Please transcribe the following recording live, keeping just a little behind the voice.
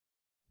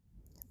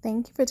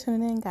Thank you for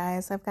tuning in,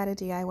 guys. I've got a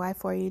DIY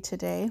for you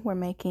today. We're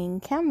making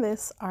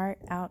canvas art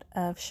out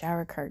of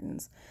shower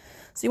curtains.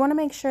 So you want to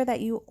make sure that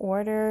you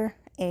order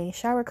a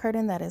shower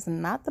curtain that is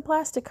not the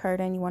plastic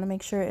curtain. You want to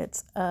make sure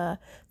it's a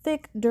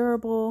thick,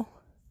 durable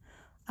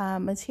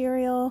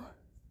material,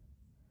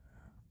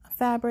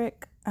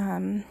 fabric.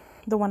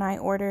 The one I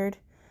ordered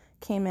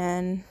came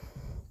in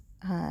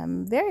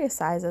various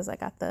sizes. I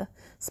got the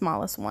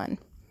smallest one.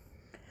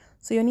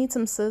 So you'll need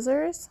some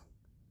scissors.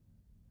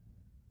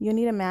 You'll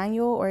need a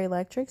manual or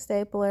electric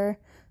stapler.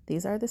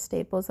 These are the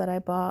staples that I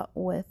bought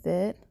with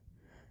it.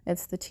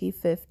 It's the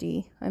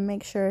T50. And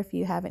make sure if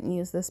you haven't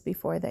used this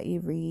before that you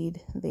read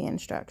the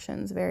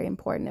instructions. Very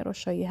important. It'll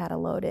show you how to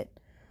load it.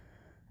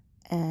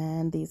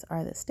 And these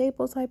are the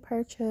staples I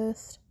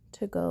purchased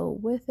to go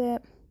with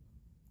it.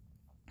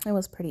 It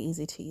was pretty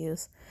easy to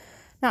use.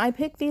 Now I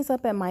picked these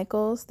up at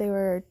Micheals. They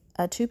were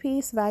a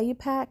 2-piece value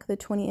pack. The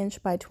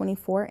 20-inch by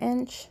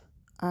 24-inch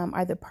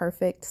are the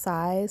perfect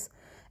size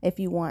if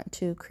you want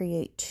to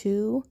create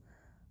two.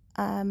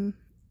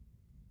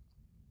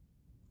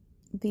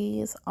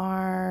 These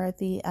are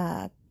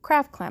the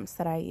craft clamps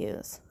that I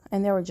use,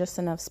 and there were just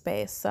enough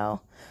space.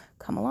 So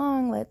come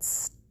along, let's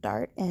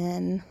start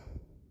and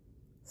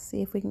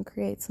see if we can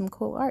create some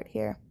cool art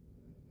here.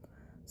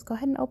 Let's go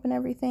ahead and open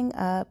everything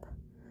up.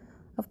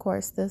 Of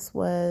course, this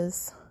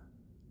was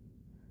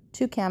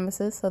 2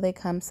 canvases, so they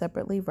come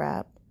separately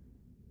wrapped.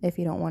 If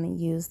you don't want to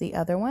use the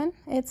other one,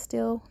 it's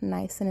still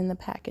nice and in the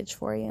package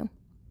for you.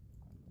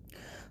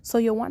 So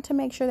you'll want to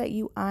make sure that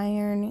you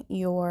iron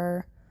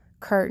your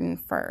curtain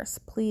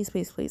first. Please,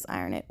 please, please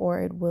iron it, or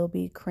it will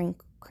be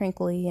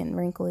crinkly and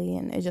wrinkly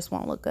and it just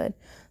won't look good.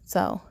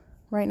 So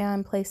right now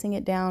I'm placing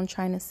it down,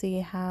 trying to see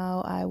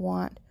how I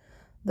want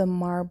the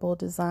marble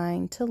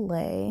design to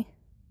lay.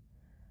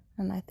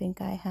 And I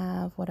think I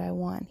have what I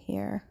want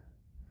here.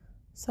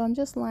 So I'm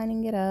just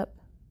lining it up.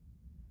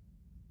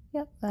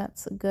 Yep,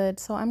 that's good.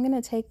 So I'm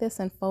going to take this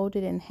and fold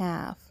it in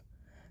half,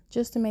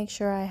 just to make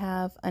sure I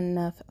have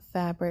enough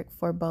fabric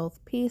for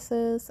both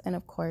pieces, and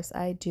of course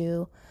I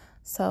do.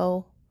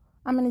 So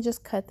I'm going to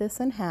just cut this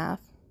in half.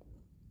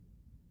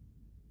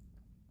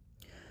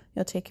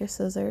 You'll take your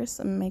scissors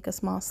and make a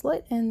small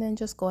slit, and then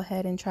just go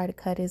ahead and try to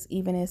cut as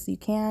even as you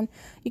can.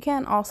 You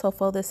can also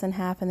fold this in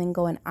half and then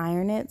go and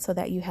iron it so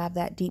that you have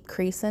that deep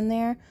crease in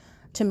there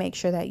to make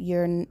sure that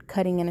you're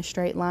cutting in a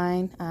straight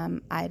line.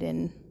 I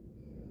didn't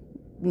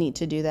need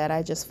to do that.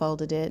 I just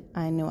folded it.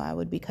 I knew I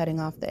would be cutting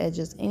off the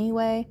edges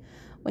anyway.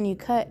 When you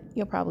cut,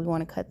 you'll probably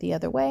want to cut the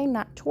other way,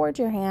 not towards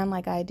your hand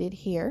like I did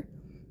here.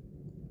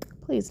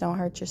 Please don't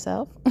hurt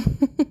yourself.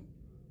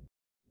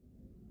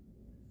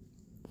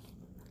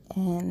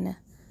 And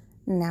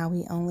now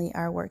we only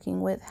are working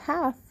with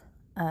half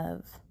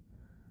of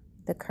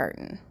the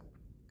curtain.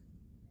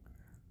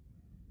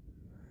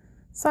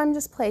 So I'm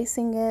just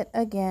placing it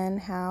again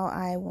how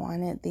I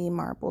wanted the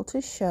marble to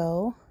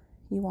show.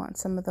 You want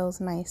some of those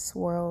nice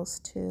swirls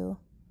to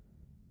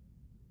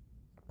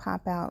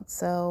pop out.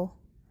 So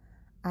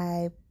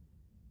I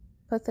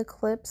put the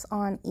clips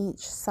on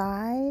each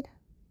side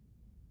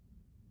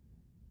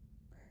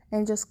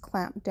and just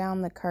clamp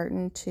down the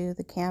curtain to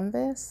the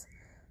canvas.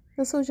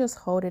 This will just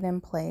hold it in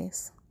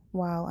place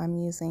while I'm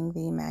using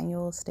the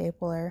manual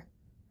stapler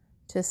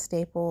to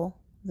staple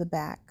the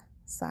back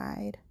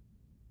side.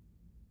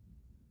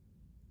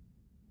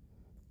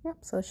 Yep,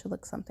 so it should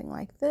look something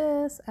like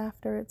this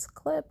after it's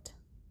clipped.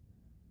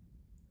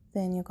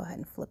 Then you'll go ahead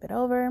and flip it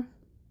over.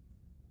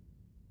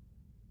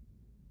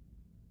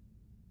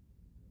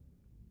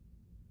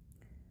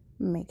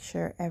 Make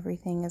sure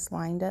everything is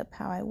lined up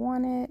how I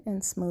want it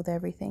and smooth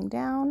everything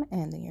down.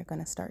 And then you're going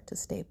to start to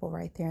staple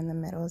right there in the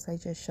middle as I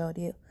just showed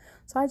you.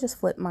 So I just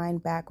flipped mine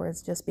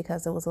backwards just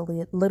because it was a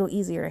little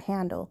easier to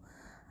handle.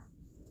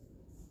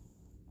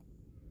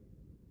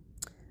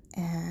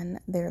 And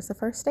there's the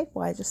first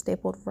staple. I just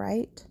stapled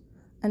right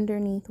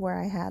underneath where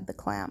I had the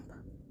clamp.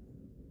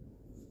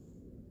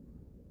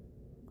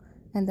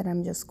 And then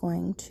I'm just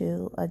going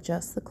to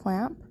adjust the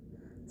clamp,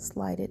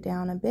 slide it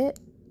down a bit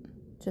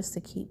just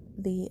to keep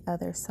the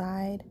other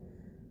side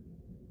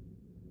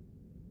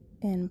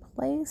in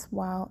place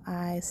while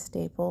I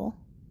staple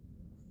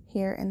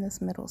here in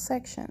this middle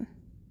section.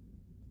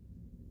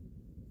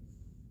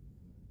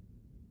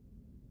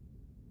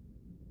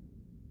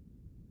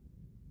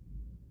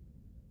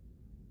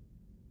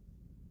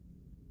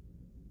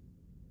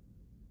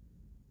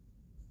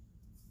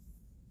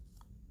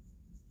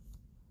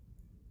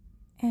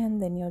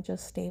 And then you'll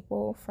just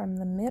staple from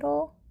the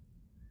middle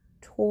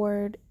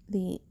toward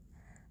the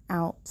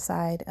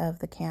outside of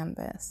the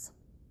canvas.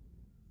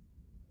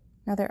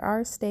 Now there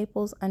are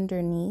staples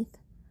underneath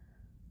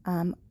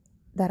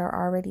that are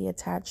already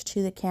attached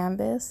to the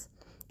canvas.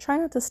 Try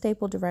not to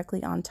staple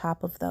directly on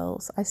top of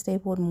those. I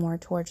stapled more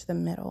towards the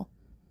middle.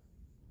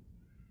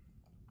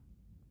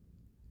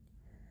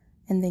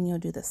 And then you'll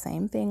do the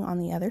same thing on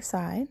the other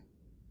side.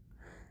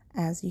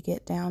 As you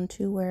get down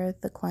to where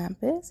the clamp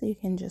is, you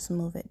can just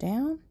move it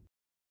down.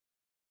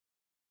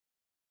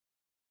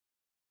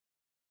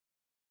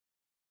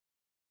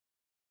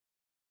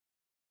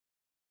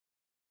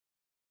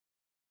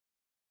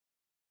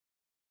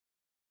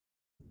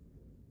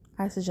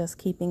 I suggest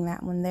keeping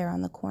that one there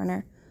on the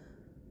corner,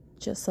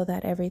 just so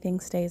that everything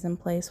stays in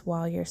place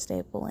while you're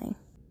stapling.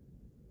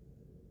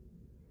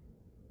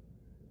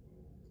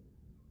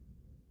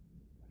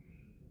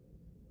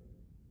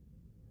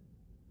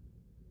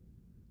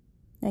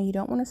 Now you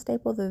don't want to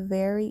staple the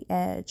very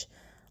edge.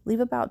 Leave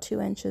about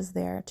 2 inches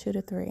there, 2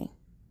 to 3.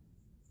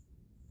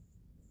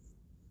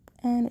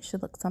 And it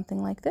should look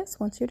something like this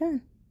once you're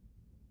done.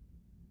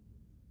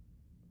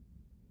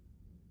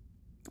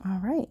 All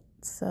right,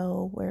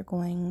 so we're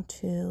going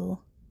to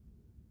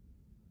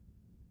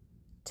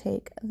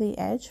take the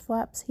edge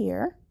flaps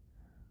here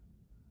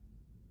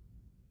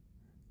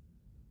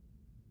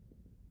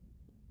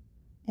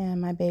and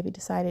my baby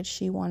decided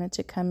she wanted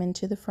to come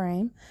into the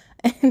frame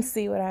and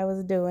see what I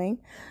was doing.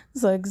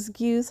 So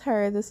excuse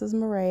her, this is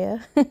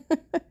Maria.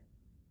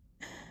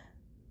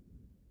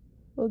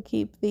 We'll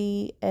keep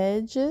the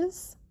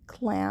edges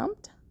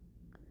clamped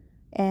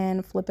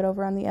and flip it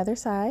over on the other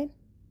side.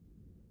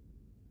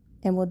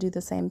 And we'll do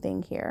the same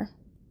thing here.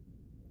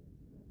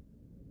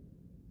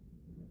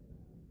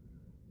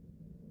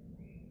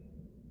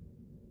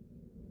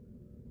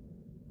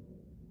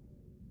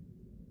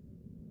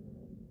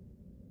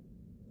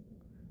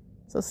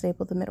 So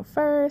staple the middle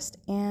first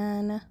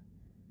and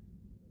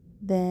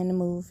then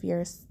move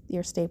your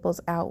staples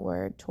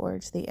outward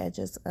towards the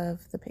edges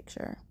of the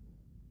picture.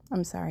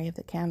 I'm sorry, of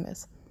the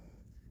canvas.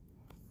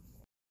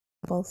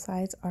 Both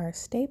sides are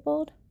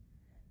stapled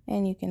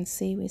and you can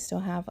see we still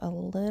have a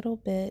little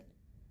bit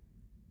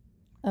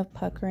of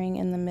puckering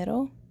in the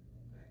middle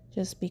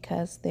just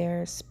because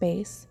there's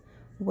space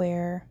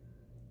where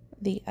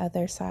the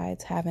other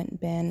sides haven't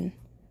been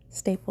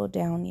stapled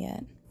down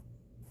yet.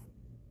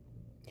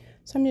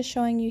 So I'm just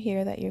showing you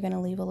here that you're going to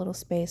leave a little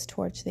space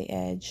towards the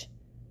edge.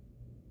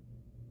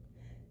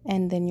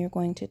 And then you're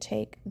going to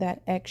take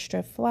that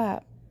extra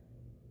flap,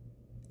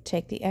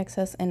 take the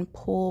excess and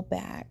pull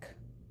back.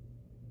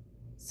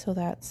 So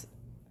that's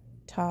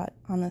taut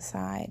on the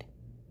side.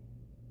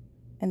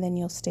 And then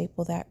you'll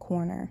staple that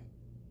corner.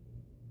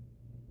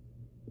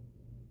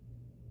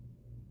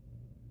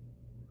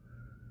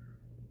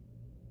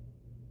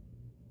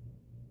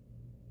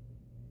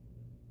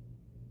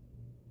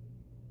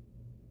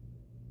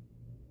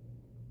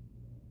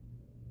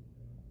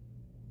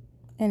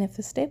 And if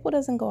the staple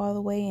doesn't go all the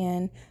way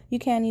in, you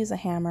can use a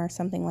hammer or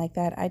something like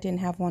that. I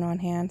didn't have one on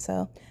hand,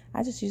 so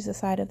I just used the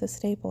side of the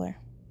stapler.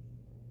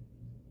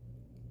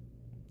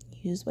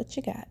 Use what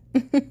you got.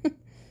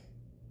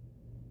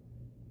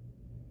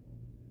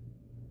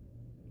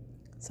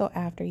 So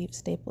after you've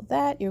stapled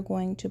that, you're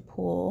going to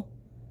pull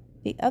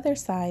the other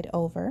side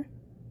over,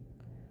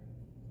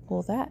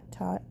 pull that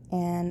taut,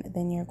 and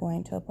then you're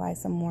going to apply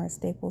some more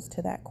staples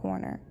to that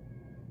corner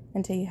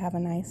until you have a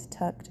nice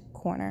tucked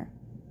corner.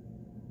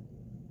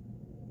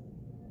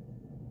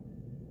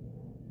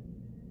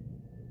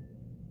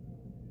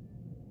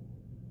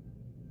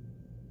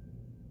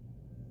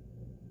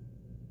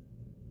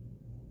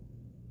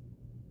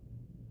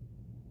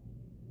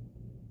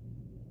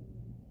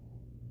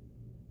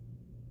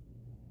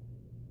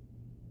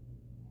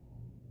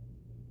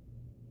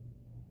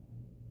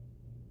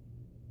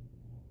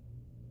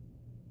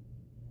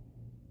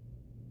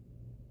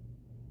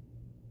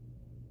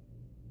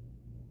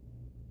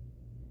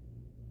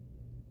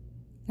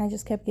 I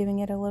just kept giving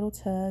it a little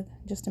tug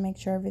just to make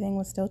sure everything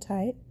was still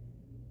tight.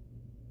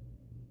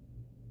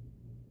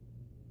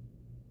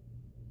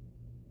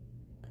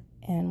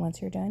 And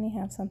once you're done, you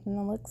have something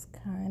that looks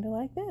kind of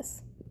like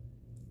this.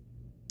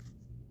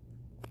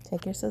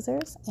 Take your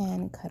scissors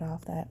and cut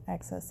off that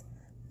excess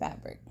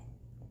fabric.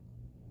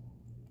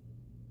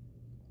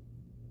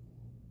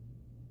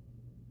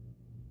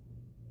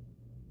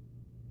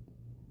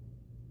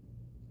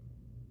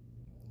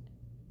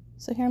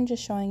 So here I'm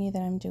just showing you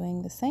that I'm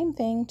doing the same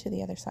thing to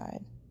the other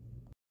side.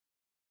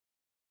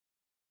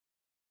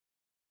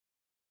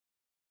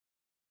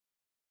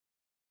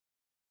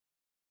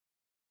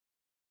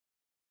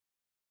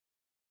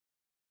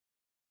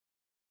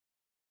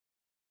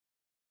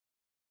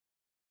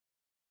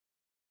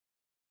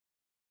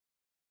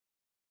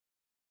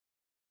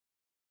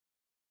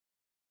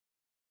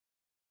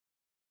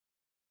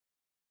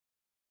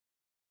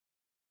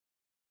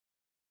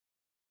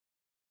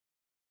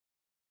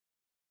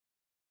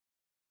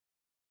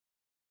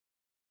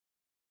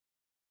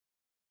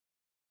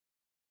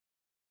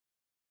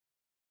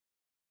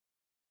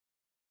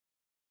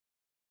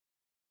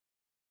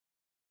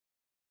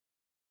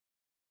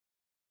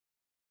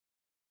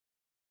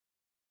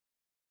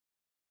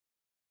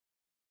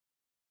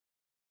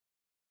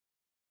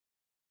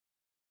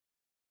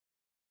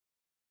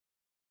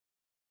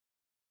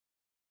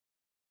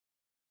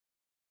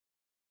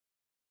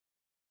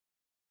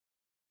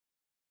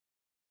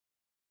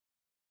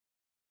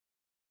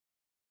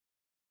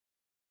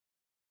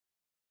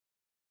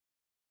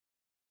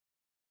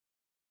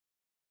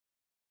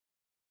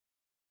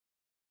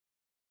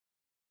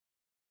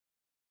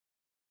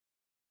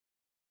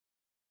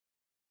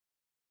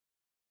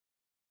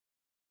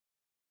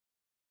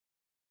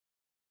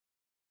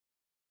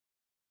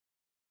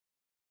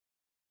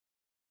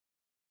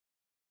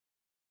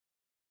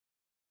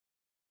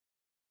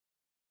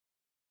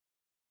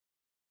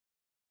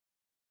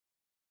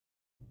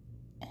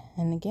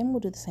 And again, we'll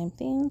do the same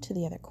thing to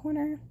the other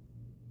corner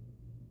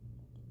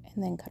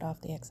and then cut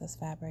off the excess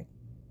fabric.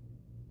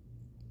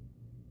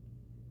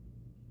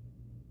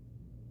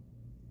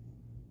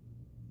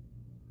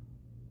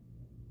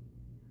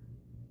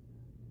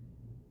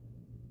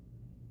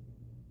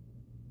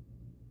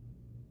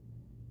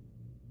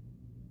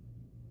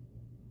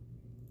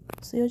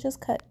 So you'll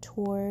just cut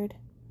toward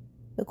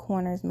the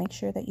corners. Make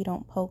sure that you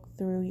don't poke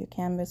through your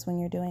canvas when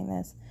you're doing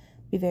this.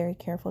 Be very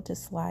careful to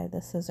slide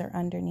the scissor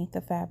underneath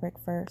the fabric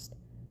first.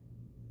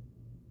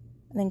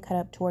 And then cut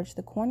up towards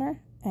the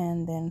corner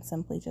and then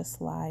simply just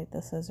slide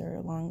the scissor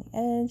along the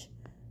edge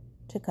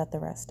to cut the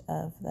rest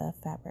of the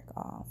fabric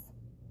off.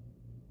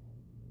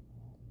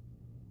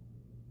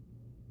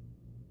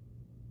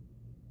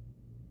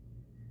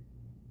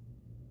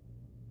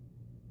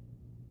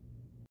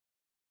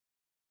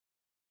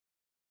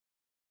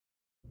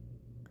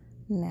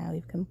 Now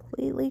we've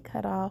completely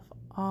cut off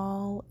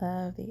all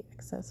of the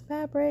excess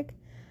fabric.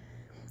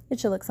 It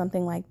should look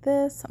something like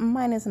this.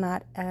 Mine is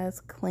not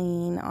as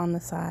clean on the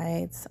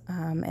sides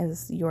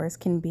as yours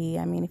can be.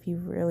 I mean, if you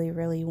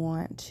really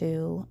want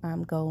to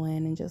go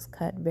in and just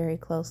cut very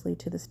closely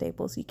to the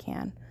staples, you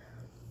can.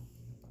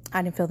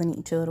 I didn't feel the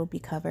need to, it'll be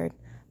covered.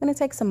 I'm gonna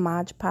take some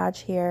Mod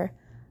Podge here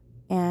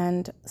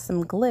and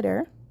some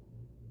glitter.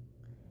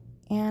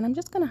 And I'm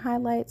just gonna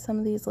highlight some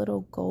of these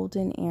little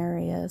golden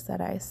areas that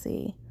I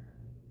see.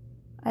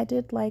 I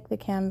did like the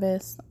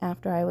canvas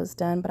after I was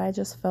done, but I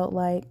just felt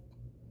like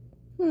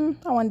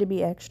I wanted to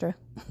be extra.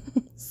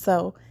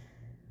 So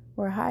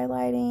we're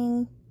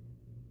highlighting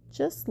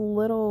just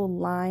little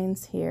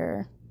lines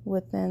here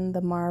within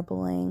the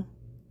marbling.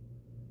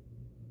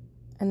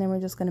 And then we're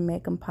just going to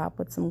make them pop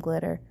with some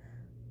glitter.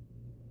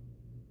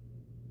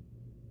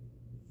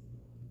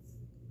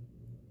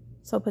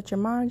 So put your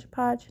Mod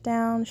Podge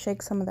down,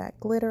 shake some of that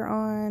glitter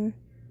on.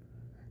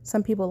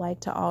 Some people like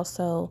to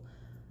also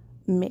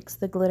mix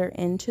the glitter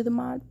into the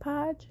Mod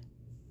Podge.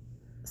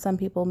 Some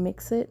people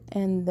mix it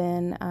and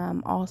then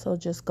also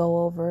just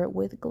go over it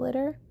with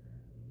glitter.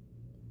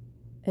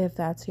 If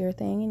that's your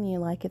thing and you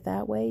like it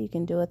that way, you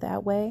can do it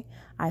that way.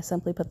 I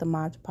simply put the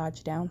Mod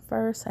Podge down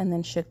first and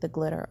then shook the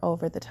glitter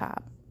over the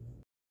top.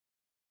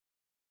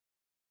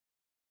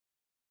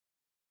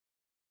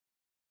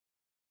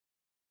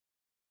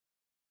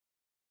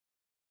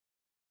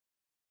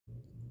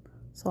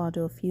 So I'll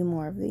do a few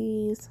more of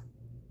these.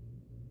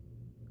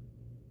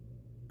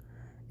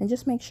 And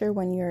just make sure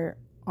when you're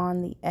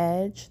on the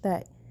edge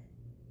that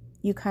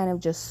you kind of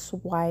just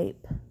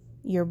swipe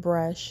your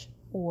brush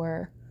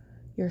or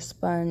your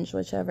sponge,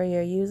 whichever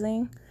you're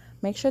using.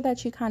 Make sure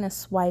that you kind of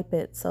swipe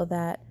it so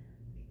that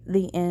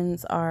the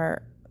ends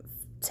are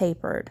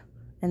tapered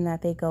and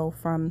that they go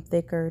from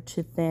thicker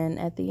to thin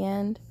at the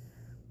end.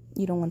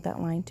 You don't want that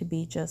line to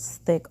be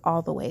just thick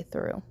all the way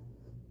through.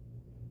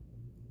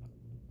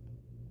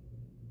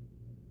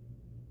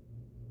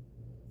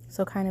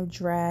 So kind of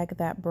drag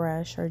that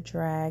brush or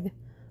drag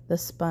the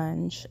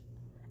sponge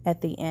at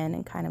the end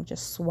and kind of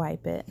just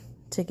swipe it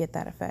to get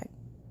that effect.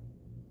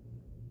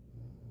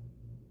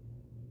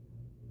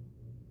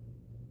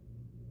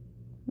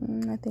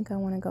 I think I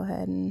want to go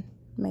ahead and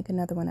make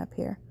another one up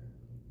here.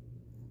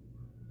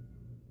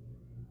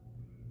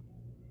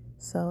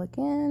 So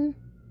again,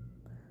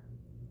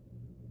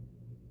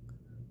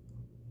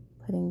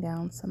 putting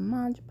down some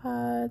Mod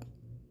Podge.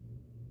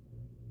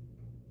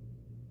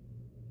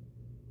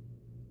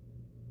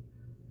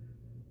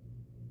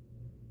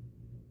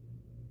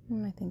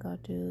 And I think I'll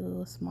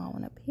do a small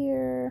one up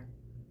here.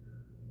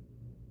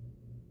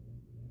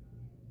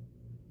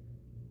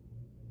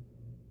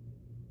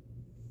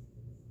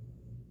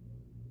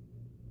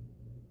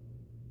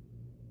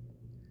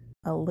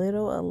 A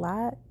little, a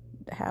lot,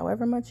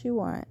 however much you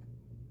want.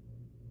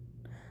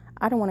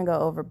 I don't want to go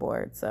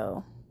overboard,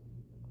 so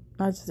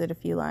I just did a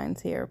few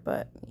lines here,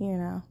 but you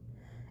know,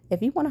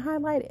 if you want to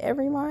highlight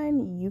every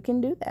line, you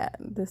can do that.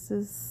 This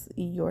is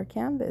your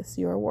canvas,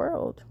 your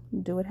world.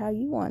 Do it how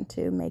you want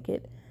to. Make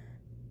it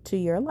to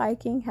your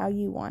liking, how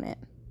you want it.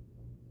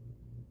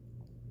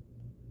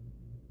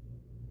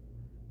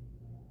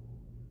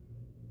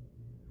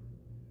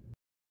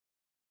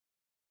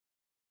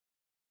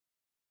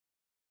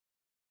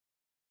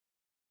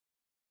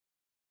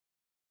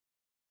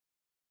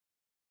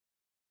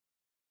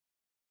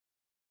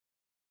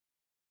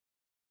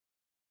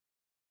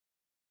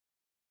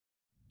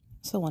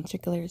 So once your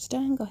glitter is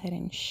done, go ahead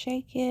and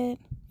shake it,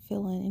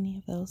 fill in any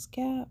of those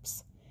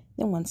gaps.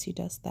 Then once you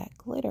dust that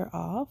glitter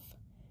off,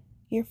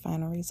 your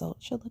final result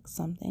should look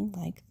something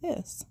like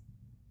this.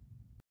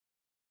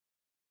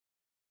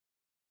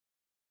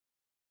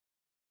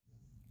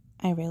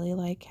 I really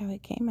like how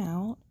it came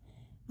out.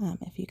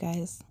 If you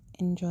guys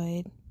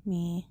enjoyed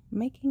me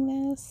making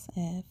this,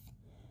 if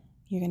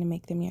you're going to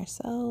make them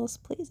yourselves,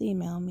 please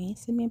email me.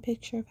 Send me a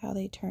picture of how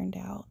they turned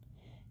out.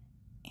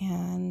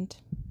 And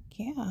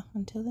yeah,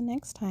 until the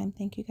next time,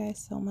 thank you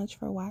guys so much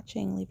for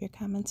watching. Leave your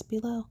comments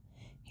below.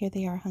 Here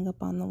they are hung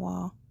up on the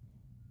wall.